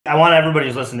I want everybody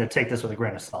who's listening to take this with a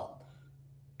grain of salt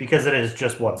because it is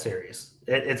just one series.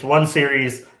 It's one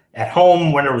series at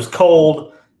home when it was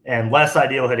cold and less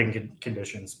ideal hitting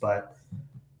conditions. But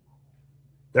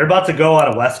they're about to go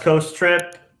on a West Coast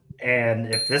trip,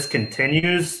 and if this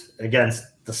continues against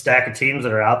the stack of teams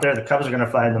that are out there, the Cubs are going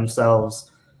to find themselves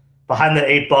behind the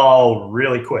 8 ball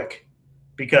really quick.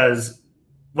 Because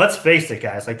let's face it,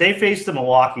 guys, like they faced a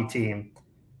Milwaukee team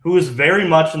who is very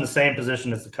much in the same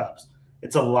position as the Cubs.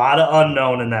 It's a lot of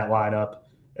unknown in that lineup.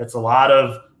 It's a lot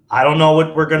of, I don't know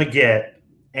what we're going to get.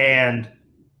 And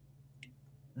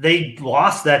they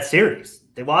lost that series.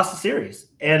 They lost the series.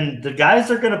 And the guys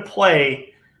that are going to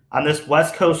play on this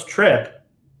West Coast trip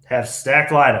have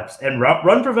stacked lineups. And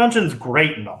run prevention is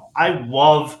great and all. I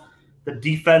love the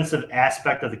defensive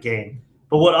aspect of the game.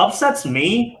 But what upsets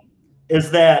me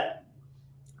is that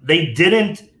they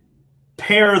didn't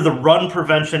pair the run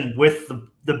prevention with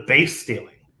the base stealing.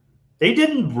 They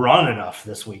didn't run enough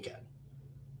this weekend.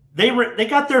 They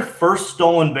got their first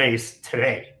stolen base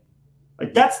today.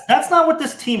 Like that's not what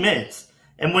this team is.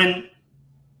 And when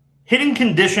hitting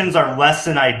conditions are less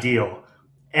than ideal,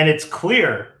 and it's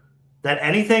clear that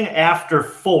anything after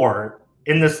 4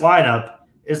 in this lineup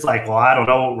is like, well, I don't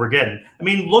know what we're getting. I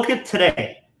mean, look at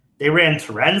today. They ran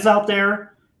Terens out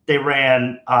there. They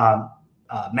ran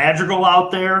Madrigal out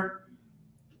there.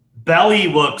 Belly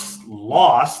looks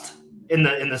lost in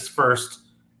this first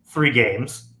 3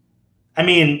 games. I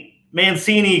mean,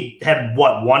 Mancini had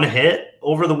what, 1 hit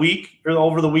over the week or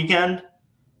over the weekend,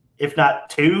 if not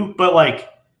 2. But like,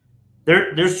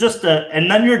 there's just and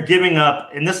then you're giving up.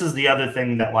 And this is the other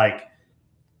thing that like,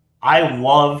 I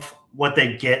love what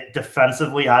they get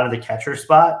defensively out of the catcher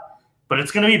spot, but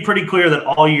it's going to be pretty clear that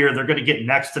all year they're going to get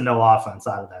next to no offense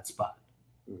out of that spot.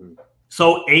 Mm-hmm.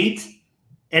 So 8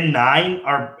 and 9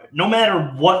 are, no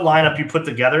matter what lineup you put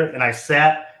together, and I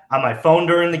sat on my phone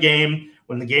during the game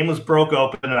when the game was broke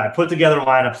open, and I put together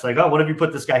lineups like, oh, what have you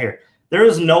put this guy here? There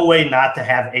is no way not to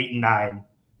have 8 and 9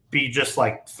 be just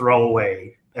like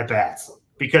throwaway at bats,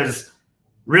 because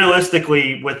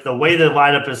realistically, with the way the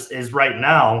lineup is right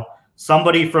now,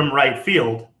 somebody from right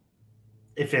field,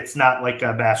 if it's not like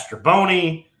a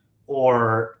Mastroboni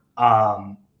or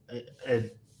at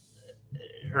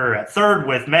third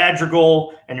with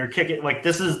Madrigal, and you're kicking, like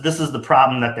this is the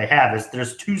problem that they have, is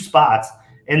there's 2 spots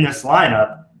in this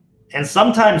lineup, and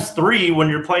sometimes 3 when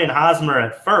you're playing Hosmer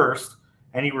at first,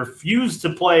 and he refused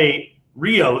to play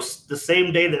Rios the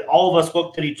same day that all of us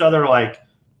looked at each other like,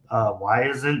 why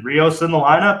isn't Rios in the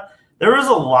lineup? There was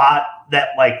a lot that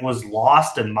like was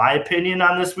lost, in my opinion,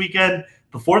 on this weekend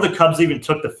before the Cubs even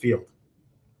took the field.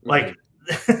 Like,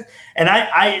 and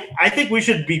I think we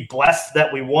should be blessed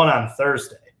that we won on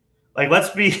Thursday. Like,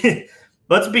 let's be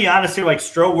honest here. Like,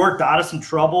 Stroh worked out of some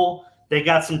trouble. They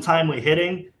got some timely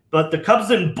hitting, but the Cubs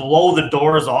didn't blow the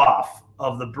doors off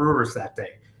of the Brewers that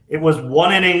day. It was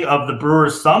 1 inning of the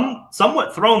Brewers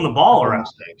somewhat throwing the ball around.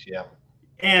 Mistakes, yeah.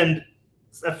 And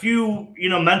a few,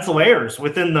 mental errors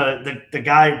within the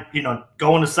guy,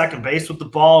 going to second base with the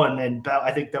ball. And then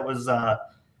I think that was I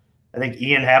think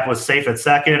Ian Happ was safe at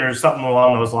second or something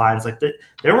along those lines. Like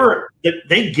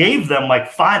they gave them like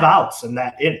 5 outs in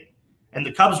that inning, and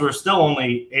the Cubs were still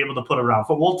only able to put around.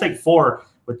 But we'll take 4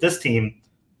 with this team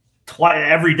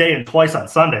every day and twice on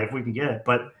Sunday if we can get it.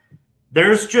 But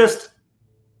there's just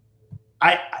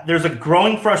there's a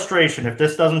growing frustration if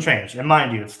this doesn't change. And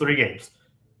mind you, it's 3 games.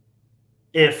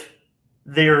 If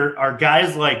there are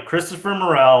guys like Christopher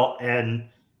Morel and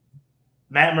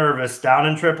Matt Mervis down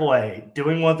in AAA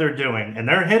doing what they're doing, and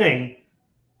they're hitting,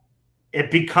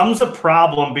 it becomes a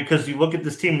problem, because you look at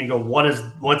this team and you go,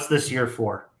 what's this year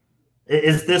for?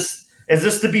 Is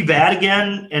this to be bad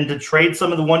again and to trade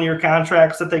some of the 1-year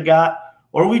contracts that they got?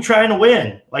 Or are we trying to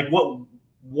win? Like,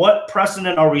 what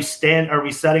precedent are we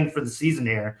setting for the season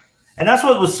here? And that's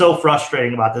what was so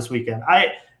frustrating about this weekend.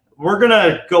 We're going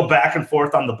to go back and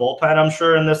forth on the bullpen, I'm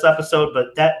sure, in this episode,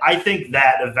 but I think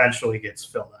that eventually gets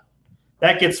filled out.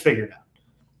 That gets figured out.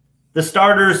 The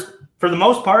starters, for the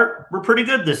most part, were pretty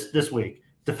good this week.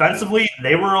 Defensively,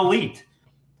 they were elite.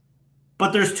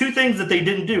 But there's 2 things that they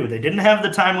didn't do. They didn't have the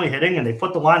timely hitting, and they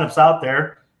put the lineups out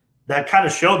there that kind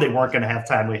of showed they weren't going to have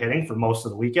timely hitting for most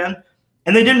of the weekend.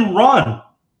 And they didn't run.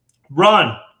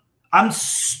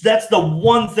 That's the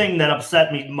one thing that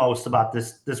upset me most about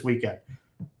this weekend.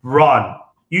 Run.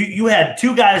 You had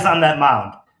 2 guys on that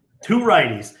mound, 2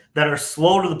 righties that are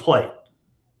slow to the plate,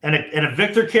 and a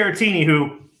Victor Caratini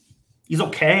who, he's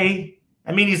okay.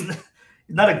 I mean, he's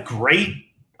not a great.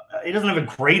 He doesn't have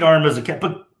a great arm as a cat,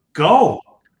 but go.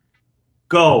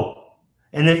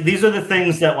 And then these are the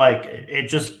things that like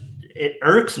it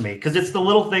irks me, because it's the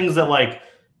little things that like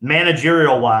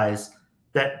managerial wise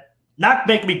that not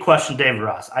make me question David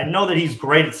Ross. I know that he's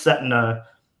great at setting a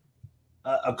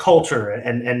culture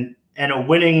and a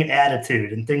winning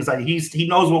attitude and things like he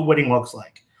knows what winning looks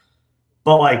like.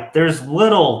 But like there's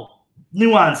little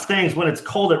nuanced things when it's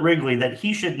cold at Wrigley that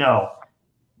he should know.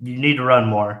 You need to run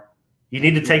more. You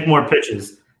need to take more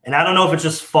pitches. And I don't know if it's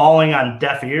just falling on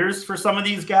deaf ears for some of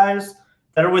these guys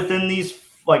that are within these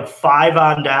like 5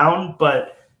 on down,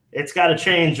 but it's got to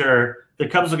change or the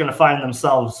Cubs are going to find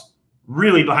themselves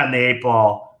really behind the 8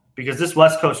 ball because this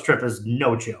West Coast trip is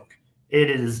no joke. It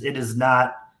is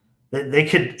not. They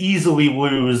could easily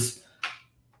lose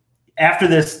after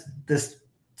this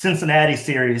Cincinnati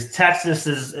series. Texas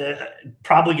is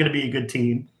probably going to be a good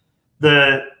team.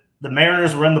 The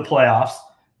Mariners were in the playoffs.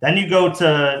 Then you go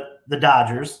to the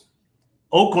Dodgers.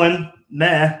 Oakland,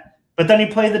 meh. But then you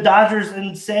play the Dodgers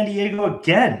in San Diego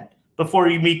again before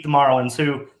you meet the Marlins,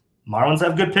 who Marlins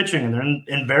have good pitching, and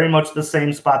they're in very much the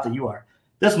same spot that you are.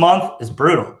 This month is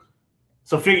brutal.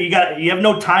 So you have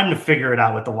no time to figure it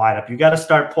out with the lineup. You got to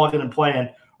start plugging and playing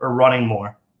or running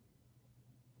more.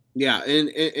 Yeah,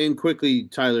 and quickly,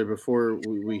 Tyler, before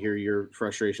we hear your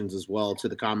frustrations as well, to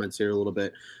the comments here a little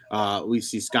bit, we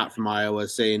see Scott from Iowa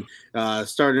saying,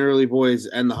 starting early, boys,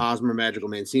 end the Hosmer Magical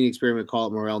Mancini experiment, call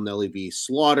it Morel, Nelly V.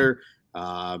 Slaughter.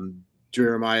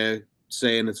 Jeremiah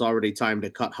saying it's already time to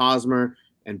cut Hosmer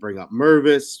and bring up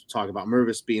Mervis, talk about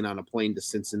Mervis being on a plane to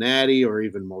Cincinnati, or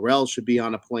even Morel should be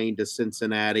on a plane to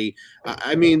Cincinnati.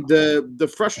 I mean,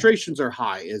 the frustrations are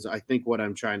high, is I think what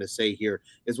I'm trying to say here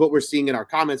is what we're seeing in our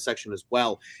comment section as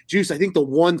well. Juice, I think the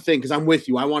one thing, because I'm with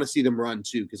you, I want to see them run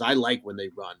too, because I like when they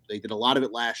run. They did a lot of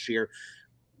it last year.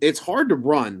 It's hard to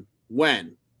run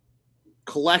when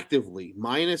collectively,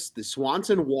 minus the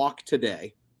Swanson walk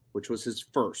today, which was his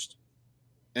first,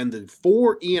 and the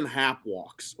 4 Ian Happ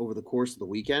walks over the course of the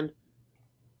weekend,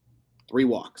 3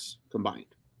 walks combined.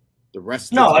 The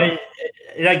rest. No, I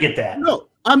get that. No,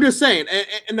 I'm just saying,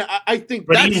 and I think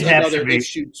but that's another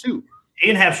issue too.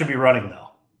 Ian Happ should be running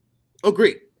though.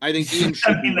 Agreed. I think Ian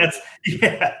should. I mean,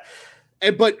 yeah.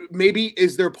 But maybe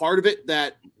is there part of it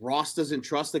that Ross doesn't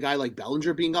trust a guy like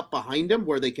Bellinger being up behind him,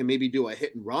 where they can maybe do a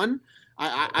hit and run?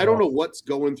 I don't know what's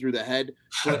going through the head,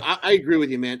 but I agree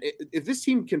with you, man. If this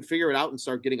team can figure it out and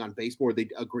start getting on base more, they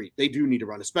agree. They do need to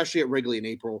run, especially at Wrigley in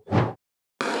April.